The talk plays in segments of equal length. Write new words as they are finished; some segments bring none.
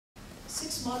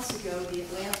6 months ago, the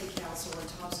Atlantic Council and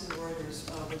Thomson Reuters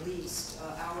released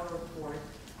our report,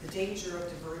 The Danger of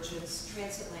Divergence,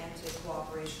 Transatlantic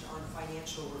Cooperation on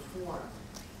Financial Reform,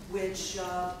 which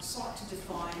sought to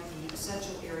define the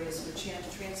essential areas for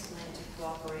transatlantic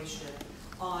cooperation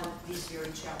on these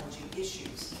very challenging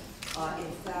issues.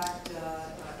 In fact,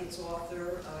 its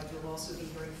author, you'll also be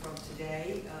hearing from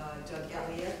today, Doug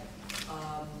Elliott,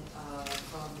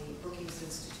 from the Brookings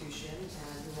Institution,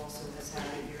 and who also has had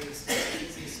a very extensive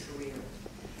business career.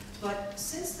 But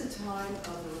since the time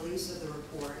of the release of the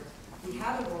report, we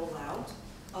had a rollout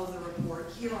of the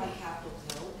report here on Capitol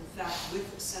Hill, in fact,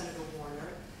 with Senator Warner,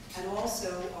 and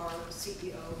also our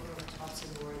CEO from Thomson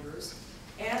Reuters.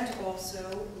 And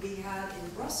also, we had in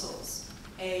Brussels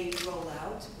a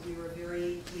rollout. We were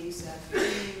very pleased that the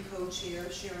new co-chair,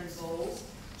 Sharon Bowles,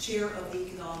 chair of the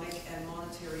Economic and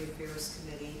Monetary Affairs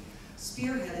Committee,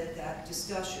 spearheaded that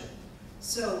discussion.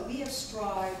 So we have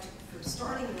strived from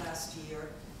starting last year,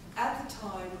 at the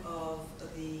time of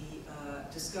the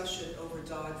discussion over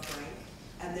Dodd-Frank,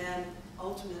 and then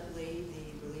ultimately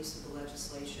the release of the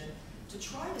legislation, to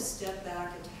try to step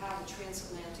back and to have a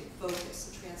transatlantic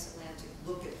focus, a transatlantic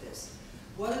look at this.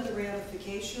 What are the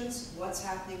ramifications? What's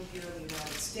happening here in the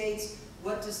United States?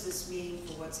 What does this mean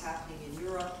for what's happening in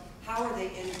Europe? How are they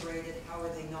integrated? How are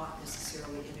they not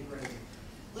necessarily integrated?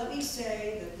 Let me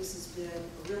say that this has been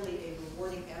really a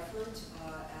rewarding effort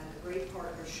and a great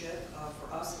partnership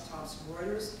for us at Thomson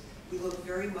Reuters. We look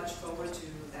very much forward to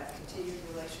that continued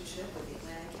relationship with the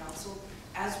Atlantic Council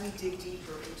as we dig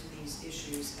deeper into these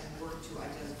issues and work to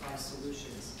identify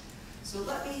solutions. So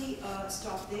let me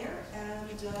stop there and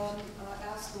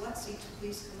ask Alexei to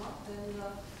please come up and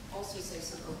also say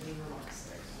some opening remarks.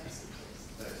 Thanks.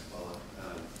 Thanks, Paula.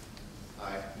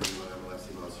 Hi, everyone. I'm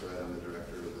Alexei Monsarrat. I'm the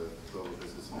director of the Global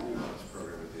Business and Economics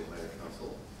Program at the Atlantic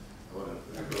Council. I want to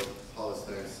echo Paula's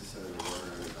thanks to Senator Warner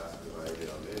and Ambassador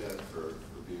Almeida for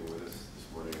being with us this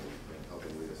morning and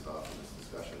helping lead us off in this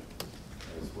discussion,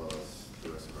 as well as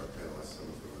the rest of our panelists, some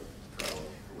of whom have traveled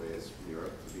ways from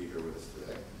Europe to be here with us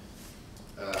today.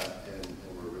 And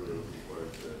we're really looking forward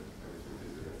to everything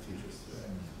that they're going to teach us today.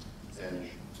 And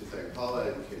to thank Paula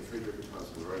and Kate Friedrich at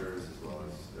Thomson Reuters, as well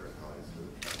as their colleagues who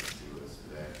have tried to be with us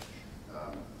today.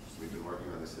 We've been working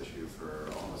on this issue for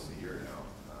almost a year now,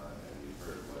 and you've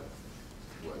heard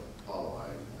what Paula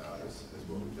lined out is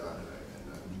what we've done, and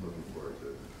I'm looking forward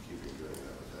to keeping doing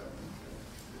that with them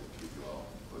and keep you all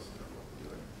posted on what we're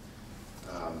doing.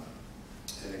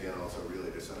 And again, also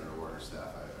really to Senator Warner's staff,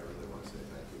 I really want to say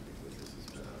thank you, because this has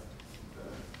been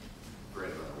a great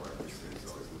amount of work. These things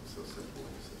always look so simple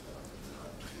when you sit down, but they're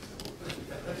not too simple to put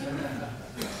together.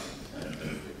 And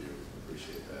I think you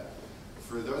appreciate that.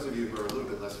 For those of you who are a little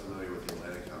bit less familiar with the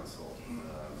Atlantic Council,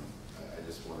 I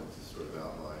just wanted to sort of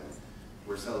outline,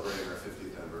 we're celebrating our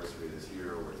 50th anniversary this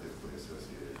year. We're typically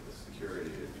associated with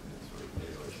security and sort of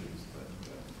NATO issues, but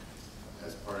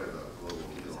as part of a global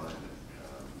media alignment,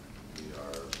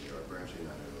 we are branching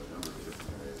out into a number of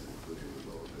different areas, including the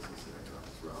global business and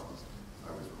economics realms.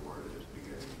 I was rewarded at the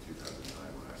beginning of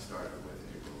 2009 when I started with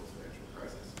a global financial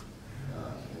crisis.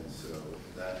 And so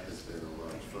that has been a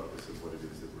large focus of what it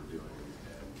is that we're doing,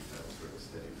 and that sort of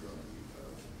steady drum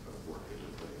of work that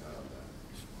we're putting out on that.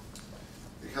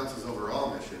 The Council's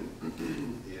overall mission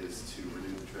is to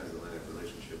renew the transatlantic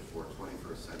relationship for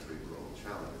 21st century global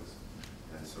challenges.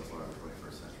 And so far, the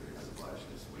 21st century has obliged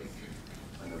us with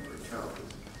a number of challenges.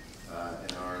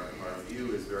 And our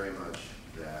view is very much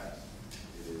that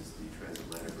it is the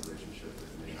transatlantic relationship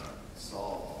that may not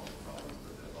solve all the problems,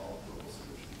 but that all global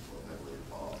solutions will heavily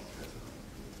involve the transatlantic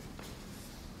community.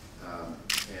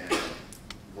 And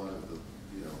one of the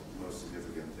most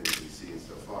significant things we've seen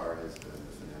so far has been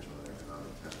the financial and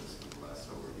economic tempest in the last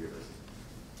several years.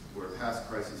 We're past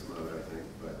crisis mode, I think,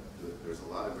 but there's a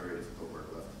lot of very difficult work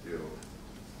left to do.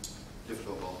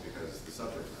 Difficult both because the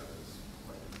subject matter is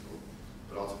quite difficult,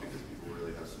 but also because people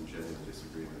really have some genuine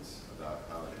disagreements about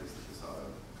how it is that this ought to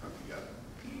come together.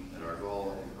 And our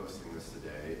goal in hosting this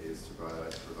today is to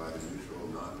provide a neutral,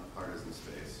 non-partisan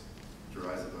space to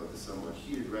rise above the somewhat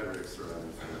heated rhetoric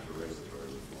surrounding financial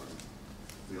regulatory reform.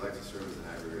 We like to serve as an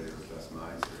aggregator of best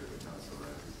minds here at the Council,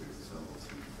 and I think we've assembled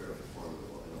some fairly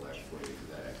formidable intellect for you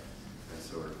today. And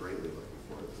so we're greatly looking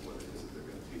forward to what it is that they're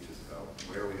going to teach us about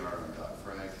where we are on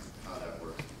Dodd-Frank, how that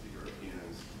works with the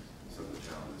Europeans, some of the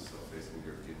challenges still facing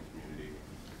the European community,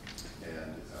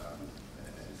 and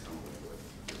come away with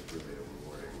really a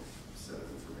rewarding set of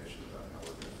information about how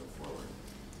we're going to go forward.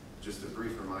 Just a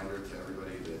brief reminder to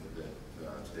everybody that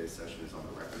today's session is on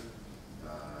the record,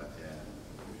 and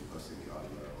we'll be posting the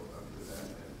audio of the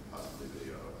event and possibly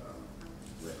video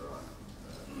later on,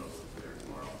 hopefully today or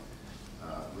tomorrow.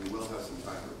 we will have some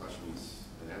time for questions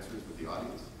and answers with the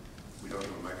audience. We don't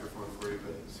have a microphone for you,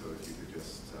 but so if you could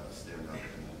just stand up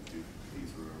and then please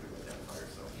remember to identify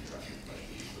yourself and ask your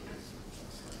questions.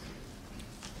 So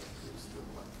there's still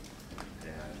one.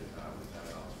 And with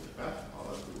that, I'll switch back to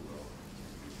Paula, who will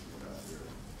introduce the ambassador,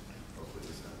 hopefully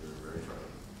the senator very shortly.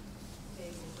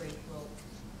 Okay, well, great. Well,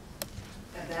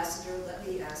 Ambassador, let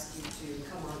me ask you to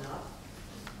come on up.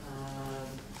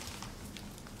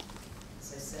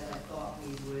 As I said, I thought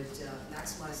we would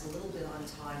maximize a little bit on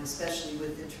time, especially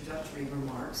with introductory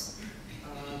remarks.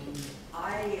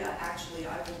 I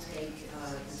will take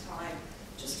the time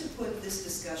just to put this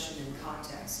discussion in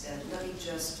context, and let me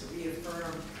just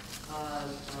reaffirm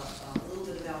a little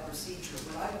bit about procedure.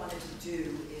 What I wanted to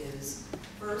do is,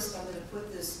 first, I'm going to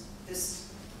put this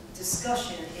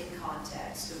discussion in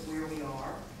context of where we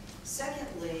are.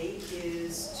 Secondly,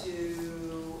 is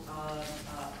to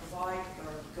provide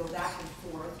or go back and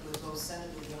forth with both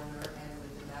Senator Warner and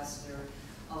with Ambassador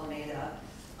Almeida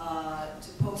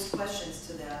to pose questions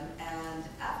to them. And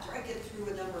after I get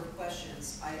through a number of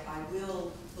questions, I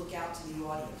will look out to the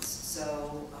audience.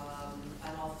 So,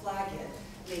 and I'll flag it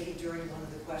maybe during one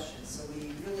of the questions. So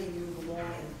we really move along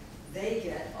and they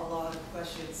get a lot of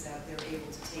questions that they're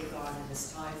able to take on in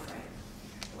this time frame.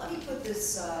 Let me put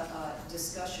this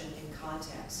discussion in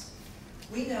context.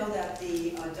 We know that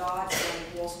the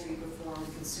Dodd-Frank Wall Street Reform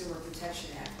and Consumer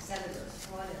Protection Act, Senator,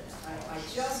 come on in. I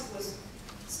just was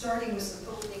starting with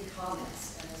some opening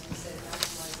comments, and as we said,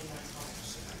 maximizing our time.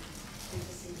 Good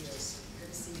to see you. Good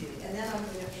to see you. And then I'm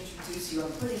going to introduce you.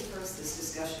 I'm putting first this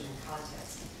discussion in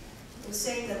context. I was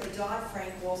saying that the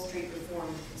Dodd-Frank Wall Street Reform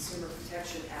and Consumer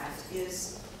Protection Act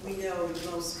is, we know,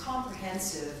 the most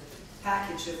comprehensive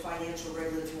package of financial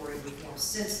regulatory reform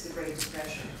since the Great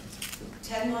Depression.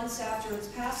 10 months after its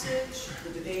passage,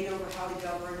 the debate over how to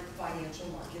govern financial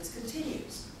markets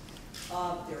continues.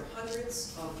 There are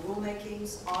hundreds of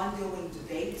rulemakings, ongoing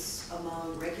debates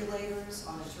among regulators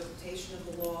on interpretation of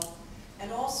the law,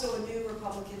 and also a new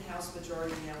Republican House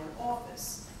majority now in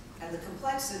office. And the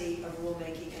complexity of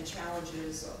rulemaking and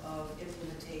challenges of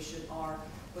implementation are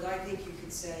what I think you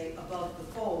could say above the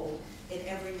fold in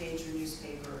every major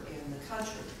newspaper in the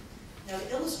country. Now,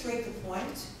 to illustrate the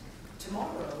point,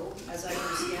 tomorrow, as I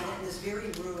understand it, in this very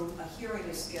room, a hearing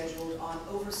is scheduled on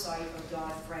oversight of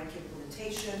Dodd-Frank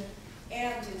implementation,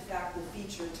 and in fact will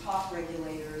feature top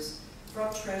regulators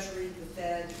from Treasury, the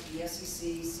Fed, the SEC,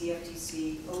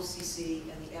 CFTC, OCC,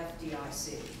 and the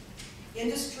FDIC.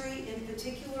 Industry in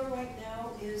particular right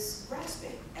now is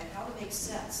grasping at how to make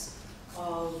sense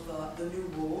of the new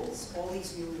rules, all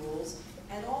these new rules,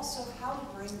 and also how to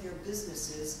bring their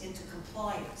businesses into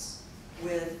compliance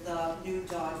with new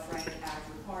Dodd-Frank Act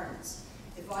requirements.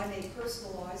 If I may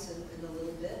personalize in a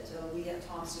little bit, we at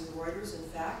Thomson Reuters, in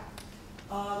fact,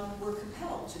 were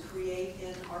compelled to create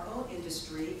in our own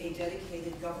industry a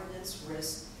dedicated governance,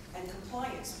 risk, and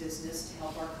compliance business to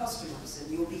help our customers.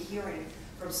 And you'll be hearing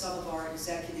from some of our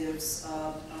executives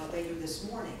later this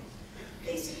morning.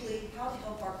 Basically, how to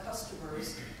help our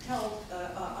customers help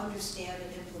understand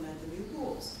and implement the new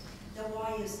rules. Now,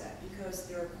 why is that? Because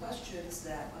there are questions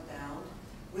that abound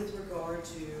with regard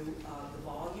to the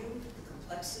volume, the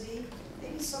complexity,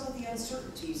 maybe some of the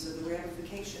uncertainties of the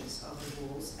ramifications of the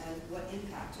rules and what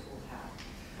impact it will have.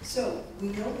 So we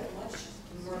know that much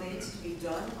remains to be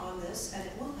done on this, and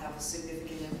it will have a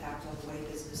significant impact on the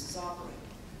way businesses operate.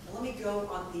 Now, let me go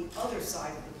on the other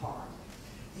side of the pond.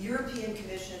 The European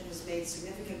Commission has made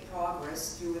significant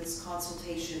progress through its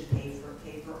consultation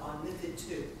paper on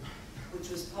MiFID II, which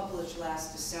was published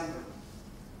last December.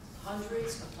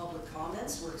 Hundreds of public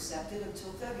comments were accepted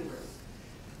until February.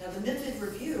 Now, the MiFID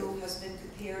review has been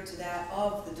compared to that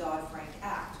of the Dodd-Frank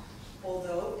Act,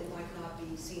 although it might not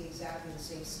be seen exactly in the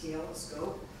same scale and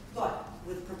scope, but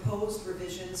with proposed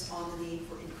revisions on the need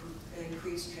for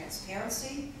increased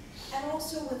transparency, and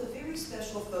also with a very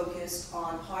special focus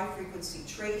on high-frequency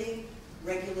trading,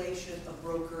 regulation of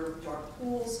broker dark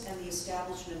pools, and the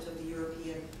establishment of the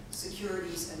European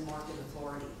Securities and Market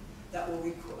Authority that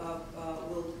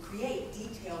will create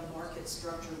detailed market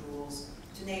structure rules,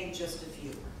 to name just a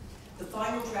few. The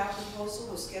final draft proposal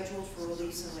was scheduled for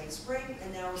release in late spring,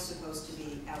 and now is supposed to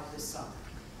be out this summer.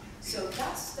 So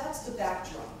that's the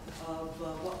backdrop of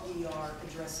what we are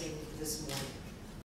addressing this morning.